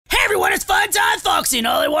everyone, it's Funtime Foxy, and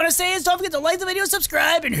all I want to say is don't forget to like the video,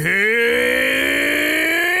 subscribe, and hit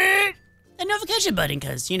the notification button,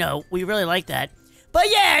 because, you know, we really like that. But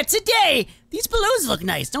yeah, today, these balloons look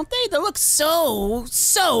nice, don't they? They look so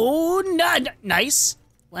nice.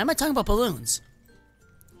 Why am I talking about balloons?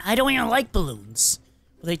 I don't even like balloons.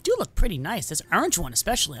 Well, they do look pretty nice. This orange one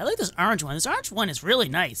especially. I like this orange one. This orange one is really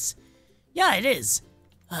nice. Yeah, it is.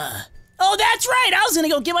 Oh, that's right! I was gonna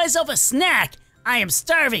go get myself a snack. I am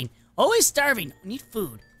starving. Always starving. I need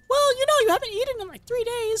food. Well, you know, you haven't eaten in like 3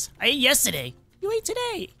 days. I ate yesterday. You ate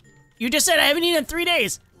today. You just said I haven't eaten in 3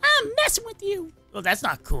 days. I'm messing with you. Well, that's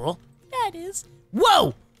not cool. Yeah, it is.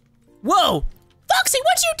 Whoa! Whoa! Foxy,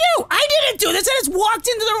 what'd you do? I didn't do this. I just walked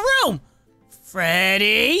into the room.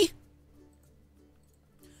 Freddy?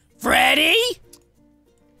 Freddy?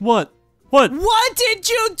 What? What? What did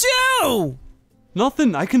you do?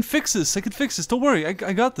 Nothing. I can fix this. Don't worry. I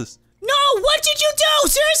got this. No, what did you do?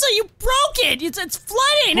 Seriously, you broke it. It's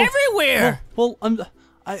flooding everywhere. Well,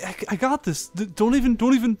 I got this. Don't even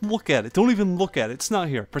look at it. Don't even look at it. It's not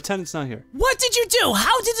here. Pretend it's not here. What did you do?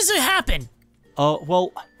 How did this happen?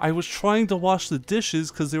 Well, I was trying to wash the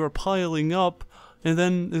dishes because they were piling up, and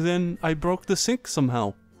then I broke the sink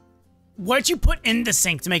somehow. What'd you put in the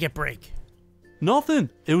sink to make it break? Nothing.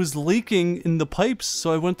 It was leaking in the pipes,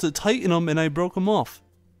 so I went to tighten them and I broke them off.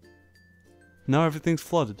 Now everything's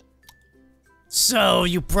flooded. So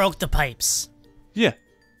you broke the pipes? Yeah,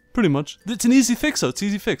 pretty much. It's an easy fix, though. It's an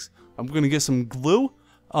easy fix. I'm gonna get some glue.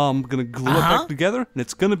 I'm gonna glue it back together, and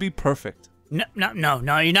it's gonna be perfect. No,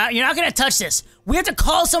 you're not gonna touch this. We have to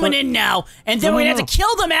call someone in now, and then we have to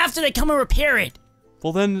kill them after they come and repair it.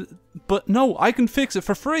 Well then, but no, I can fix it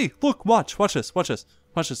for free. Look, watch this. Watch this.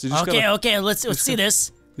 You just okay, let's see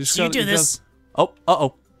this. So you do this. Oh.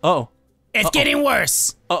 It's getting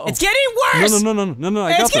worse. It's getting worse. No,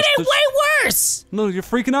 I got this. It's getting way worse. No, you're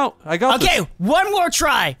freaking out. I got this. Okay, one more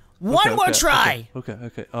try. One more try.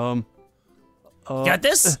 Okay. Got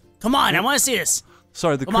this? Come on, I want to see this.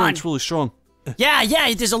 Sorry, the current's really strong. Yeah,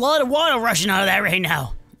 there's a lot of water rushing out of that right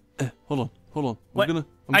now. Hold on. What? I'm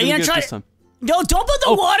Are you gonna gonna try get it this time. No, don't put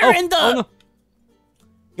the water in the... Oh, no.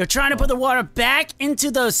 You're trying to put the water back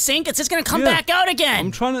into the sink? It's just gonna come back out again.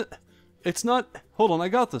 I'm trying to... It's not... Hold on, I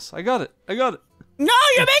got this. I got it. No,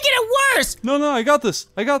 you're making it worse! No, I got this.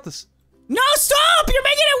 No, stop! You're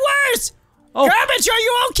making it worse! Oh. Garbage, are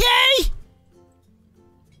you okay?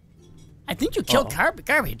 I think you killed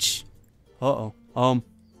garbage. Well,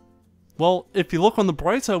 if you look on the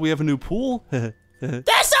bright side, we have a new pool. That's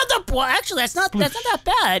not the... Well, actually, that's not that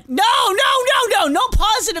bad. No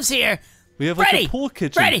positives here. We have like a pool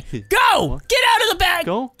kitchen. Freddy, go! What? Get out of the back!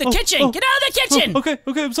 Go? The kitchen! Get out of the kitchen! Okay,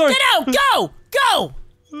 I'm sorry. Get out! Go!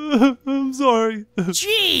 I'm sorry.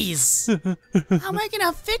 Jeez! How am I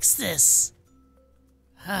gonna fix this?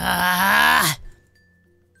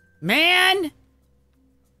 Man!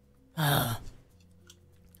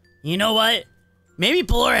 You know what? Maybe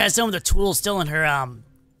Ballora has some of the tools still in her,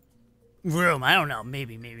 room. I don't know.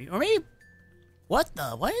 Maybe. Or maybe... What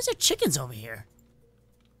the? Why is there chickens over here?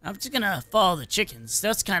 I'm just gonna follow the chickens.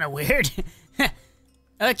 That's kind of weird.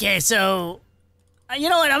 Okay, so... you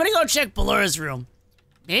know what? I'm gonna go check Ballora's room.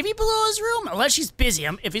 Maybe Ballora's room? Unless she's busy.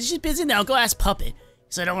 If she's busy, then I'll go ask Puppet.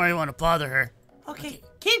 So I don't really want to bother her. Okay,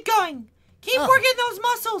 keep going. Keep working those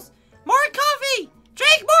muscles. More coffee!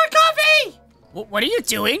 Drink more coffee! What are you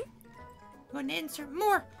doing? I'm gonna insert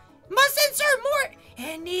more. Must insert more!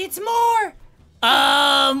 It needs more!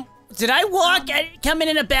 Did I come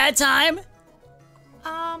in a bad time?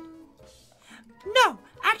 No.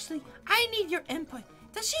 Actually, I need your input.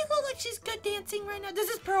 Does she look like she's good dancing right now? This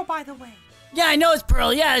is Pearl, by the way. Yeah, I know it's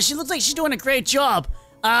Pearl. Yeah, she looks like she's doing a great job.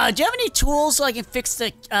 Do you have any tools so I can fix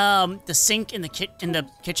the sink in the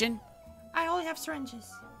kitchen? I only have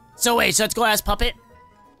syringes. So wait, so let's go ask Puppet?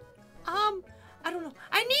 I don't know.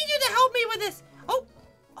 I need you to help me with this. Oh.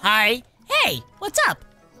 Hi. Hey, what's up?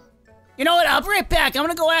 You know what? I'll be right back. I'm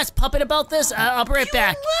gonna go ask Puppet about this. I'll be right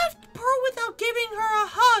back. You left Pearl without giving her a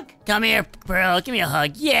hug. Come here, Pearl. Give me a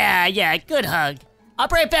hug. Yeah, good hug. I'll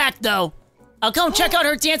be right back, though. I'll come check out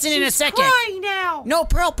her dancing in a second. She's crying now. No,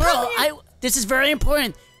 Pearl. This is very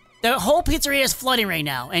important. The whole pizzeria is flooding right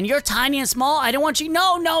now, and you're tiny and small. I don't want you.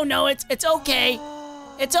 No. It's okay.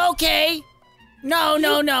 It's okay. No.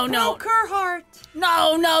 Broke her heart.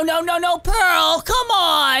 No, Pearl. Come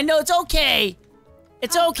on. No, it's okay.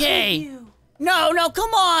 It's okay. No,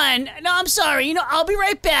 come on. No, I'm sorry. You know, I'll be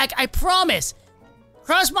right back. I promise.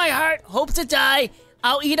 Cross my heart. Hope to die.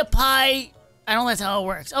 I'll eat a pie. I don't know that's how it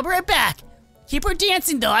works. I'll be right back. Keep her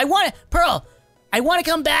dancing, though. Pearl, I want to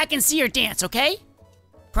come back and see her dance, okay?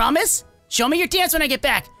 Promise? Show me your dance when I get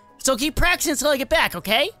back. So keep practicing until I get back,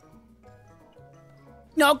 okay?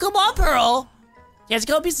 No, come on, Pearl. He has a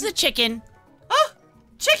couple pieces of chicken. Oh,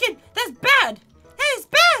 chicken! That's bad! That is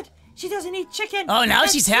bad! She doesn't eat chicken. Oh, now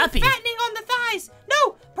That's she's happy. Fattening on the thighs.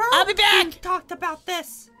 No, Pearl. I'll be back. We talked about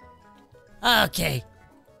this. Okay.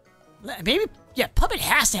 Maybe, yeah, Puppet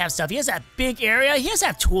has to have stuff. He has that big area. He has to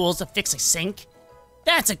have tools to fix a sink.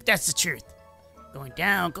 That's the truth. Going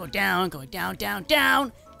down, going down, going down, down,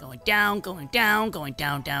 down. Going down, going down, going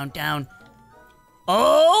down, down, down.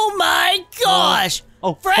 Oh my gosh!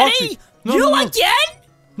 Freddy, Foxy. No, you no, no. again?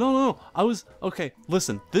 No. I was okay.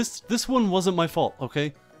 Listen, this one wasn't my fault.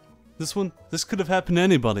 Okay, this could have happened to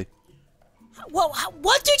anybody. Well,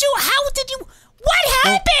 what did you? How did you? What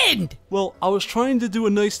happened? Well, I was trying to do a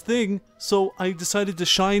nice thing, so I decided to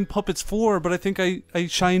shine Puppet's floor, but I think I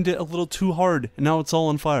shined it a little too hard, and now it's all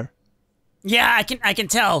on fire. Yeah, I can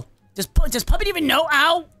tell. Does Puppet even know?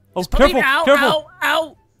 Ow! Oh, Does Puppet careful, even, ow, careful. ow,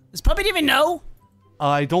 ow! Does Puppet even know?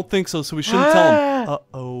 I don't think so, so we shouldn't tell him.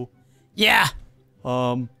 Uh-oh. Yeah.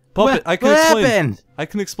 Puppet, I can what explain. happened? I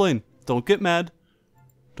can explain. Don't get mad.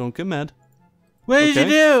 Don't get mad. What did you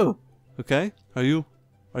do? Okay? Are you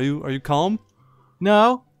calm?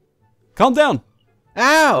 No. Calm down.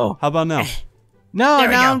 Ow. How about now? No, There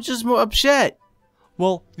we now go. I'm just more upset.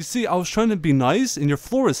 Well, you see, I was trying to be nice, and your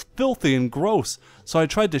floor is filthy and gross, so I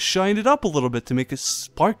tried to shine it up a little bit to make it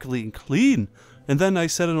sparkly and clean, and then I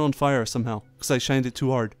set it on fire somehow, because I shined it too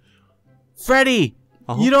hard. Freddy,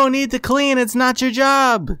 you don't need to clean. It's not your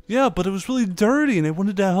job. Yeah, but it was really dirty, and I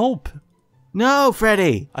wanted to help. No,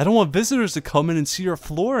 Freddy. I don't want visitors to come in and see your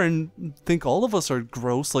floor and think all of us are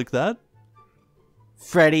gross like that.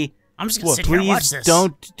 Freddy, I'm just gonna sit here and watch please this.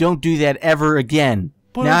 don't do that ever again.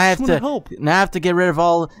 But now I I just have wanna to help. now I have to get rid of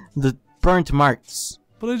all the burnt marks.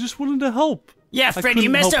 But I just wanted to help. Yeah, I Freddy, you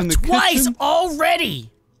couldn't messed help up in the twice kitchen.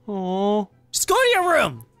 already. Aww. Just go to your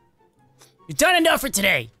room. You've done enough for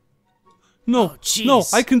today. No, Oh, jeez. no,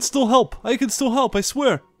 I can still help. I can still help, I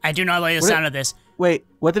swear. I do not like the What- sound of this. Wait,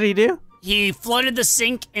 what did he do? He flooded the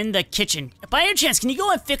sink in the kitchen. By any chance, can you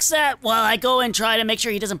go and fix that while I go and try to make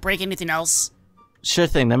sure he doesn't break anything else? Sure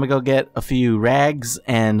thing. Let me go get a few rags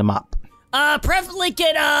and a mop. Preferably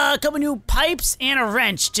get a couple new pipes and a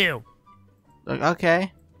wrench, too.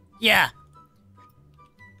 Okay. Yeah.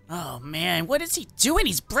 Oh, man, what is he doing?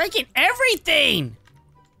 He's breaking everything!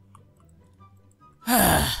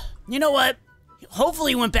 You know what?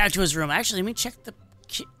 Hopefully he went back to his room. Actually, let me check the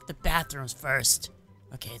bathrooms first.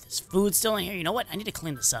 Okay, there's food still in here. You know what? I need to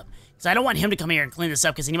clean this up. Because I don't want him to come here and clean this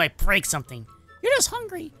up because then he might break something. You're just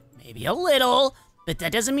hungry. Maybe a little, but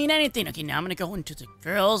that doesn't mean anything. Okay, now I'm going to go into the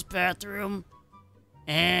girls' bathroom.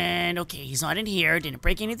 And, okay, he's not in here. Didn't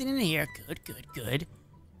break anything in here. Good, good, good.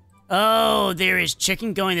 Oh, there is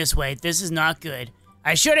chicken going this way. This is not good.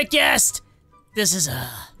 I should have guessed. This is,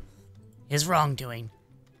 his wrongdoing.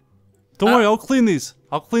 Don't worry, I'll clean these.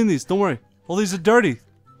 I'll clean these, don't worry. All these are dirty.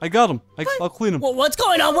 I got them. I'll clean them. Well, what's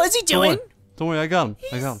going on? What is he doing? Don't worry, I got them.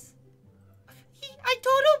 I got them. I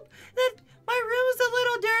told him that my room was a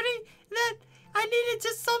little dirty, that I needed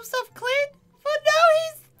just some stuff clean, but now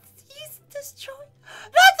he's destroying.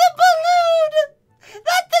 Not the balloon!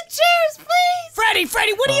 Not the chairs, please!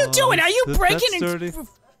 Freddy, what are you doing? Are you breaking that's dirty.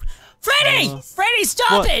 Freddy,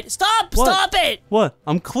 stop What? it! Stop What? it! What?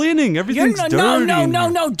 I'm cleaning. Everything's dirty.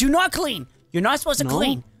 No, do not clean. You're not supposed to No?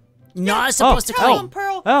 clean. Not supposed to Tell clean. him,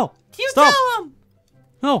 Pearl. Ow! You Stop! tell him!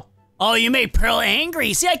 No. Oh, you made Pearl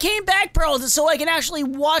angry. See, I came back, Pearl, so I can actually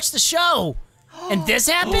watch the show. And this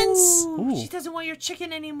happens? Ooh. She doesn't want your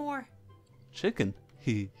chicken anymore. Chicken.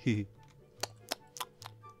 He.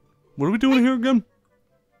 What are we doing here again?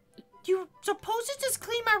 You're supposed to just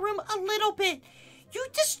clean my room a little bit. You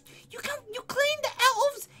cleaned the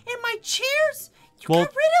elves and my chairs. You Well-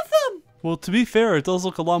 got rid of them. Well, to be fair, it does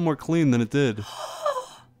look a lot more clean than it did.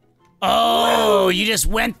 Oh, you just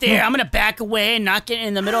went there. I'm gonna back away and not get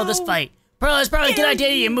in the middle of this fight. Pearl, it's probably a good idea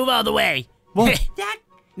you move out of the way. What? That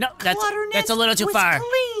No, clutterness that's a little too was far.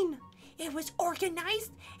 clean. It was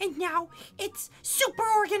organized, and now it's super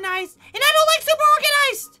organized, and I don't like super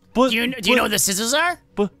organized. But, Do you know what the scissors are?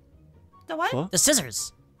 But The what? What? The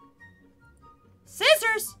scissors.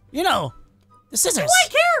 Scissors? You know, the scissors. Do I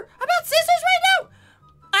care about scissors right now?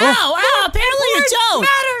 Ow, apparently you What don't.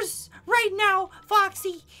 matters right now,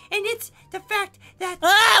 Foxy, and it's the fact that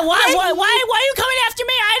Why Freddy- are you coming after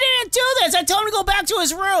me? I didn't do this. I told him to go back to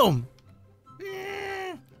his room.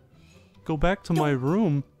 go back to my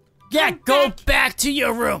room. Yeah, Come go back. back to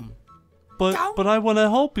your room. But I want to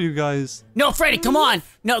help you guys. No, Freddy, come on.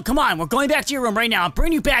 No, come on. We're going back to your room right now. I'll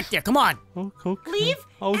bring you back there. Come on. Okay. Leave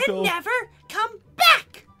I'll and go. never come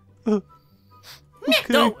back. Okay.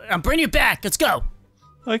 Go. I'll bring you back. Let's go.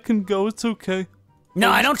 I can go. It's okay. No,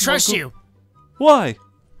 I'll I don't just- trust I'll go. you. Why?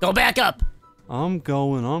 Go back up. I'm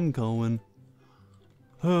going. All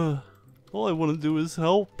I want to do is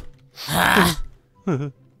help.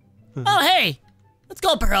 Oh, hey. Let's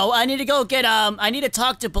go, Pearl. I need to go get, I need to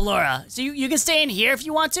talk to Ballora. So you can stay in here if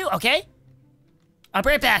you want to, okay? I'll be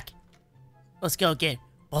right back. Let's go get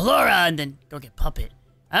Ballora and then go get Puppet.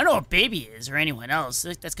 I don't know where Baby is or anyone else.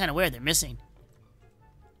 That's kind of weird. They're missing.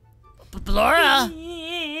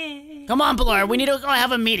 Ballora! Come on, Ballora. We need to go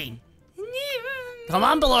have a meeting. Come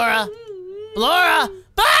on, Ballora. Ballora!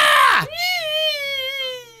 Bah!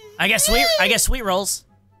 I guess sweet rolls.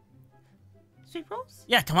 Sweet rolls?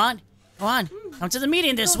 Yeah, come on. Come on. Come to the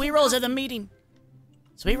meeting. There's sweet rolls at the meeting.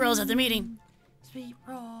 Sweet rolls at the meeting. Sweet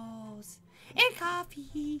rolls and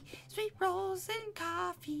coffee. Sweet rolls and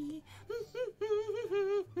coffee.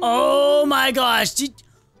 Oh my gosh.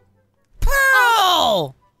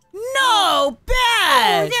 Pearl! No,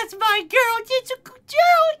 bad! Oh, that's my girl. That's a good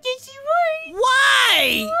girl. Yes, you were.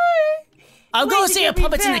 Why? I'll go Way to see if get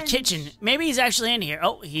Puppet's in the revenge. kitchen. Maybe he's actually in here.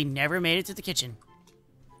 Oh, he never made it to the kitchen.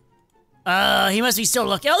 He must be still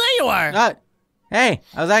looking. Oh, there you are. Hey,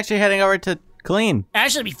 I was actually heading over to clean.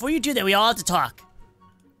 Actually, before you do that, we all have to talk.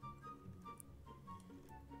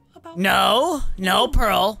 About No,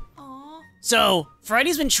 Pearl. Aw. So,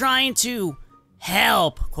 Freddy's been trying to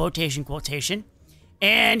help, quotation,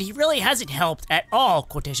 and he really hasn't helped at all,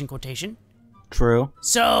 quotation. True.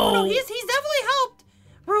 So, No, he's definitely helped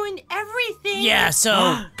ruin everything. yeah,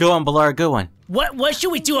 so Go on, Ballora, good one. what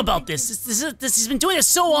should we do about this? This he's been doing this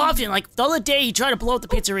so often. Like the other day, he tried to blow up the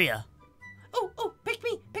pizzeria. Oh, pick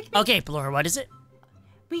me. Okay, Ballora, what is it?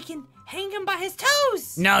 We can hang him by his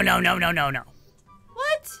toes. No.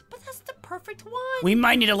 What? But that's the perfect one. We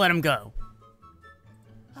might need to let him go.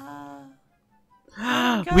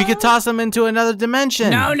 We could toss him into another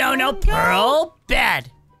dimension. No, Pearl,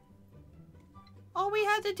 bad. All we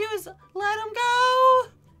have to do is let him go.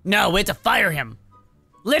 No, we have to fire him.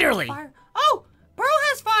 Literally. Fire. Oh, Pearl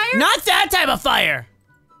has fire. Not that type of fire.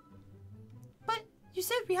 But you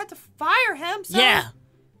said we had to fire him. So Yeah.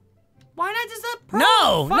 Why not just let Pearl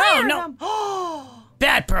No, fire no. him? Oh.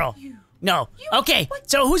 Bad, Pearl. No. Okay,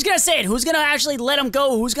 so who's gonna say it? Who's gonna actually let him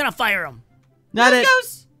go? Who's gonna fire him? Not it.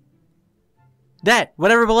 Goes. That,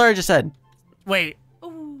 whatever Ballora just said. Wait,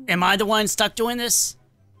 Ooh, am I the one stuck doing this?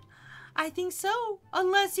 I think so.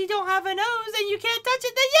 Unless you don't have a nose and you can't touch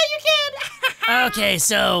it, then yeah, you can. Okay,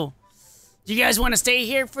 so do you guys want to stay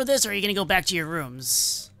here for this, or are you gonna go back to your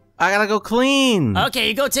rooms? I gotta go clean. Okay,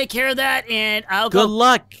 you go take care of that, and I'll Good go.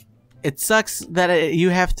 luck. It sucks that you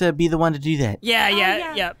have to be the one to do that. Yeah.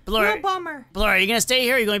 No Ballora, bummer. Ballora, are you gonna stay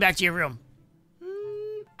here, or are you going back to your room?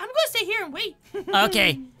 I'm gonna stay here and wait.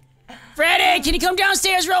 Okay. Freddy, can you come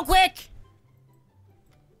downstairs real quick?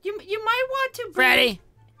 You might want to. Freddy.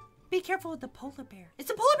 Be careful with the polar bear. Is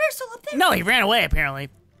the polar bear still up there? No, he ran away apparently.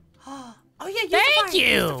 Oh yeah. Use Thank the fire. you.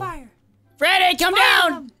 Use the fire. Freddy, come Fire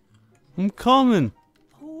down. them. I'm coming.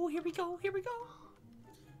 Oh, here we go.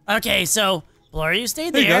 Okay, so Ballora, you stay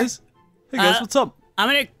there. Hey guys, what's up? I'm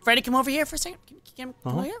gonna Freddy, come over here for a second. Can you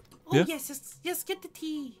come over here? Oh Yeah. yes. Get the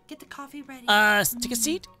tea. Get the coffee ready. Take a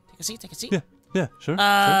seat. Take a seat. Yeah, sure.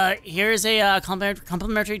 Here's a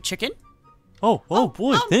complimentary chicken. Oh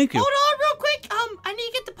boy, thank you. Hold on, real quick. I need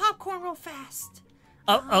to get the popcorn real fast.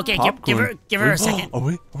 Oh, okay. Popcorn. Give her a second.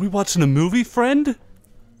 Are we watching a movie, friend?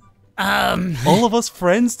 All of us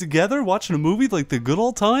friends together watching a movie like the good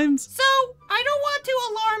old times? So I don't want to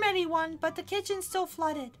alarm anyone, but the kitchen's still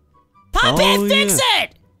flooded. Pop Oh, it, fix yeah.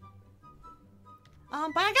 it.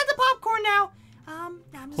 But I got the popcorn now. I'm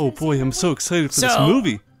just Oh gonna boy, sit I'm here so and excited for this So-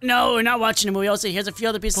 movie. No, we're not watching a movie. Also, here's a few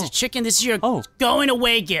other pieces of chicken. This is your Oh. going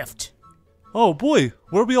away gift. Oh boy,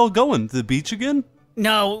 where are we all going? To the beach again?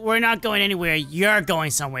 No, we're not going anywhere. You're going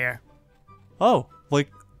somewhere. Oh, like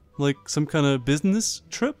some kind of business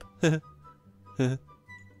trip?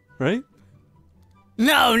 Right?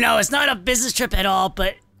 No, it's not a business trip at all.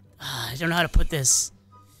 But I don't know how to put this.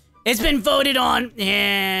 It's been voted on,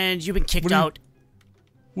 and you've been kicked What do you- out.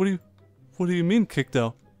 What do you mean kicked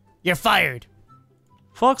out? You're fired.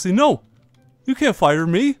 Foxy, no! You can't fire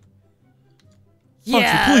me!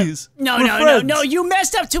 Yeah. Foxy, please! No, We're no, friends. no. You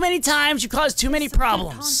messed up too many times. You caused too many Good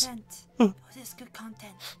problems. content. Oh, this is good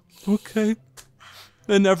content. Okay.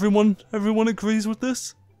 And everyone agrees with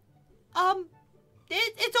this?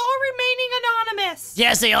 It's all remaining anonymous.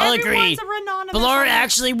 Yes, they all Everyone's agreed. anonymous Ballora on it.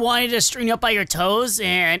 actually wanted to string you up by your toes,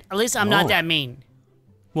 and at least I'm not Oh. that mean.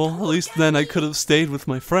 Well, at least then I could have stayed with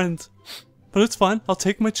my friend. But it's fine. I'll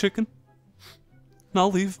take my chicken. And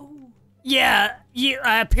I'll leave. Yeah, you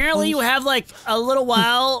apparently you have like a little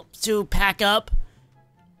while to pack up.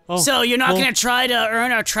 Oh, So you're not well, gonna try to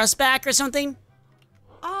earn our trust back or something?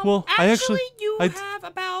 Well, actually, I have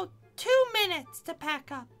about 2 minutes to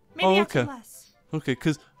pack up. Maybe actually okay. less. Okay,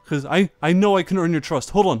 cause I know I can earn your trust.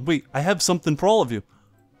 Hold on, wait, I have something for all of you.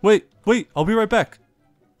 Wait, I'll be right back.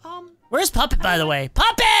 Where's Puppet, by the way?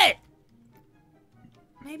 Puppet!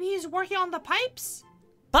 Maybe he's working on the pipes?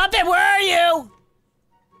 Puppet, where are you?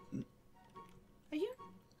 Are you?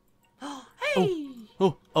 Hey!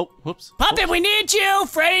 Whoops. Puppet, we need you!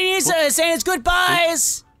 Freddy needs saying his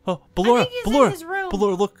goodbyes! Oh, Ballora, think he's in his room.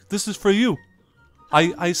 Ballora, look, this is for you.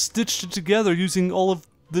 I stitched it together using all of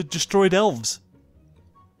the destroyed elves.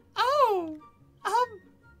 Oh!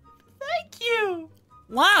 Thank you!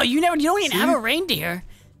 Wow, you don't even have a reindeer.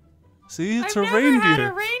 See, it's I've a never reindeer. had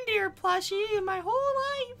a reindeer plushie in my whole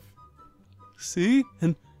life. See?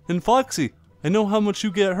 And Foxy, I know how much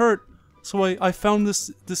you get hurt, so I found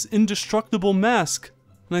this indestructible mask,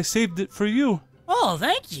 and I saved it for you. Oh,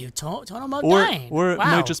 thank you, Total Or it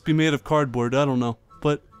might just be made of cardboard, I don't know.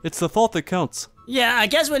 But it's the thought that counts. Yeah, I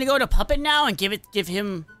guess we're gonna go to Puppet now and give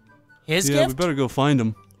him his gift. Yeah, we better go find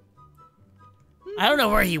him. I don't know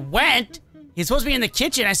where he went. He's supposed to be in the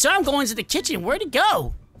kitchen. I saw him go into the kitchen. Where'd he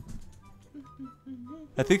go?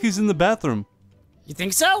 I think he's in the bathroom. You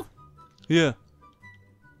think so? Yeah.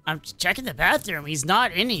 I'm checking the bathroom. He's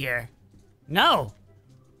not in here. No.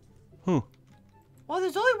 Huh. Well,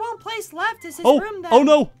 there's only one place left. Is his Oh! room then? Oh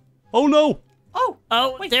no! Oh no!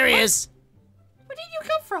 Oh, wait, there he what? is. Where did you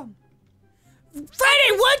come from?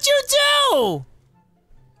 Freddy, what'd you do?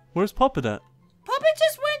 Where's Puppet at? Puppet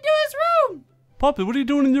just went to his room. Puppet, what are you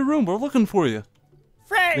doing in your room? We're looking for you.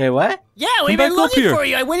 Freddy. Wait, what? Yeah, we've Come been back up looking here. for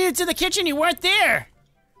you. I went into the kitchen. You weren't there.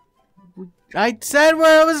 I said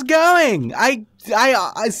where I was going. I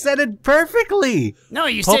said it perfectly. No,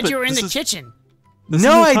 you Puppet, said you were in this the is- kitchen. This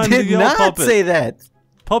No, isn't I time to did yell, not Puppet. say that.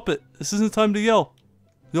 Puppet, this isn't time to yell.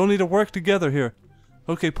 You all need to work together here.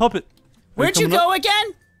 Okay, Puppet. are Where'd you coming up? go again?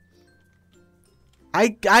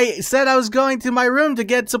 I said I was going to my room to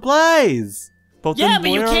get supplies. But Yeah, then but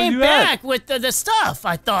you where are came at? back with the stuff,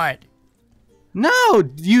 I thought. No,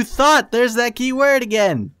 you thought there's that key word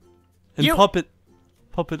again. And You- Puppet,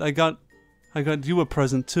 I got you a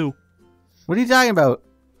present too. What are you talking about?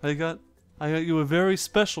 I got you a very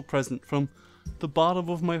special present from the bottom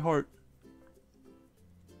of my heart.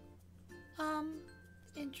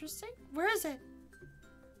 Interesting. Where is it?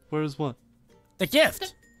 Where's what? The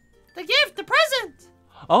gift. The gift, the present.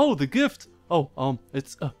 Oh, the gift. Oh,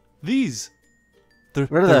 it's these. They're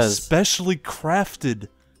What are they're those? specially crafted.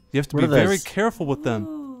 You have to What be are very those? careful with them.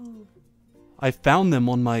 Ooh. I found them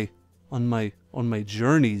on my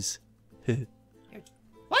journeys.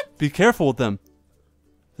 What? Be careful with them.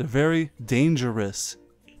 They're very dangerous.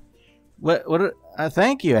 What?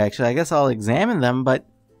 Thank you. Actually, I guess I'll examine them. But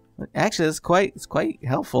actually, it's quite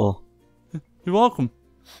helpful. You're welcome.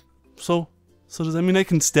 So does that mean I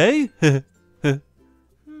can stay?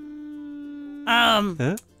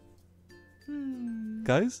 Huh?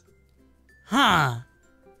 Guys? Huh.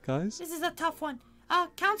 Guys? This is a tough one.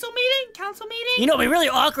 Council meeting? Council meeting? You know, it'd be really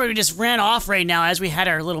awkward if we just ran off right now as we had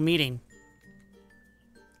our little meeting.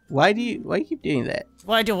 Why do you keep doing that?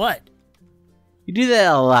 Why do what? You do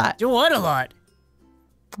that a lot. Do what a lot?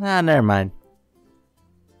 Ah, never mind.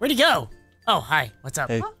 Where'd he go? Oh, hi. What's up?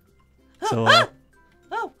 Hey. So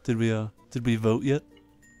Oh, did we vote yet?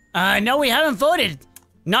 No, we haven't voted.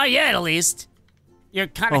 Not yet, at least. You're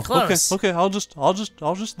kind of close. Okay. I'll just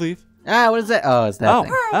leave. Ah, what is that? Oh, it's that Ow!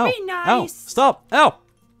 thing. Girl, Ow! be Ow! nice. Stop! Ow!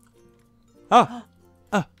 Ah!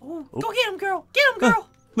 Ooh, go get him, girl. Get him, girl.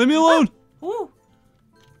 Leave me alone! Ooh.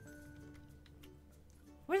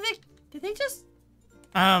 Where did they just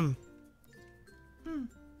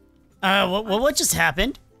what just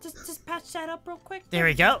happened? just patch that up real quick? There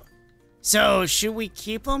we go. So, should we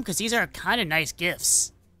keep them? Because these are kind of nice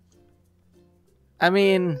gifts. I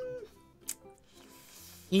mean,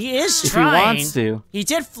 He is if trying. he wants to. He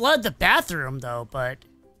did flood the bathroom, though, but...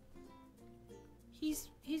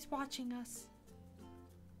 He's watching us.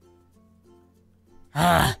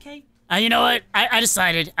 Ah, Okay. you know what? I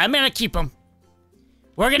decided. I'm gonna keep them.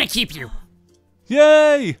 We're gonna keep you.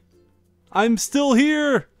 Yay! I'm still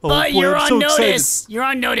here! Oh, But boy, you're I'm on so notice. excited. You're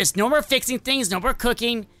on notice. No more fixing things. No more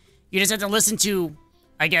cooking. You just have to listen to,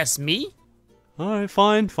 I guess, me? Alright,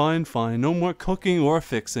 fine. No more cooking or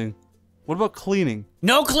fixing. What about cleaning?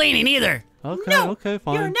 No cleaning either. Okay, No, okay, You're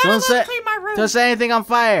fine. not Don't allowed say to clean my room. don't set anything on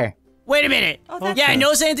fire. Wait a minute. Oh, that's Yeah, Okay.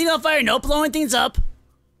 no setting anything on fire. No blowing things up.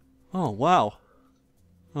 Oh, wow.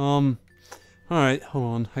 Alright, hold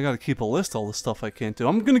on. I gotta keep a list of all the stuff I can't do.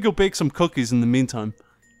 I'm gonna go bake some cookies in the meantime.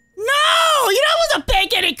 No! You're not supposed to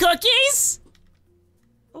bake any cookies!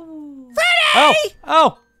 Ooh. Freddy!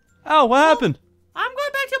 Ow! Ow! Ow, what happened? I'm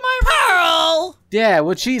going back to my room. Pearl! Yeah,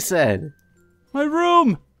 what she said. My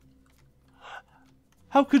room!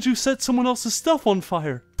 How could you set someone else's stuff on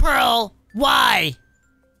fire? Pearl, why?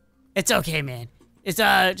 It's okay, man. It's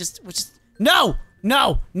just no.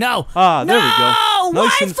 Ah, there we go. No!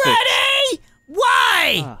 Nice Why, and fixed. Freddy?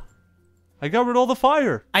 Why? Ah, I got rid of all the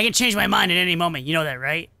fire. I can change my mind at any moment. You know that,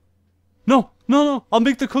 right? No. I'll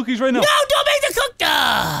make the cookies right now. No, don't make the cook.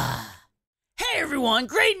 Hey everyone,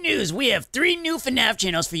 great news! We have 3 new FNAF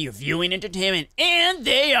channels for your viewing entertainment, and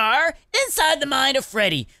they are Inside the Mind of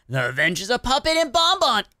Freddy, The Adventures of Puppet and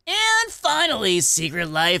Bonbon, and finally, Secret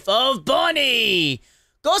Life of Bonnie!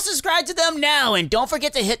 Go subscribe to them now, and don't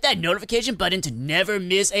forget to hit that notification button to never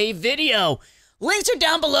miss a video. Links are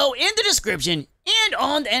down below in the description and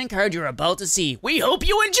on the end card you're about to see. We hope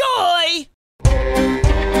you enjoy!